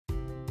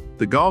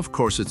The golf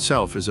course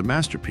itself is a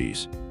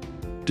masterpiece,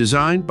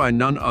 designed by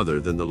none other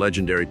than the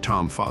legendary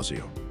Tom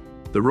Fazio.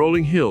 The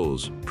rolling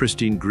hills,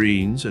 pristine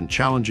greens, and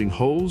challenging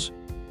holes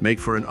make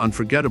for an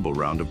unforgettable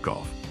round of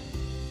golf.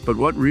 But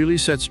what really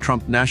sets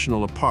Trump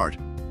National apart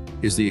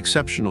is the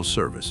exceptional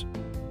service.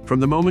 From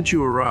the moment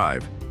you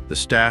arrive, the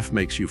staff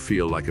makes you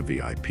feel like a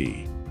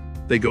VIP.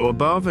 They go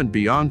above and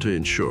beyond to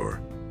ensure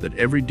that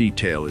every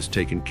detail is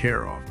taken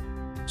care of,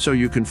 so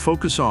you can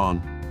focus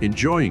on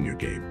enjoying your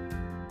game.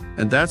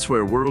 And that's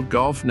where World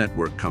Golf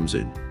Network comes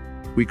in.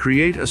 We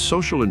create a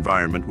social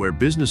environment where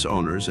business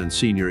owners and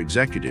senior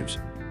executives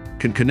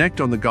can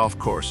connect on the golf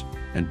course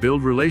and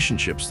build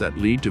relationships that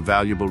lead to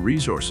valuable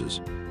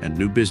resources and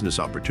new business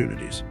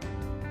opportunities.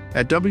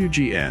 At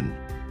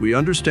WGN, we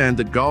understand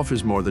that golf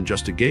is more than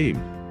just a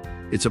game.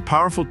 It's a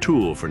powerful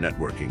tool for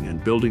networking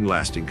and building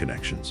lasting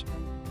connections.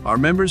 Our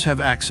members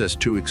have access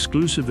to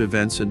exclusive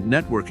events and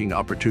networking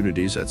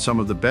opportunities at some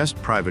of the best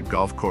private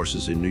golf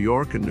courses in New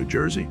York and New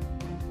Jersey.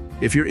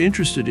 If you're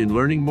interested in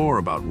learning more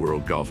about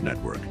World Golf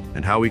Network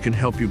and how we can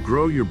help you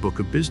grow your book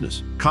of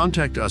business,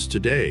 contact us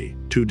today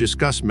to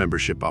discuss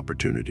membership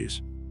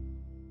opportunities.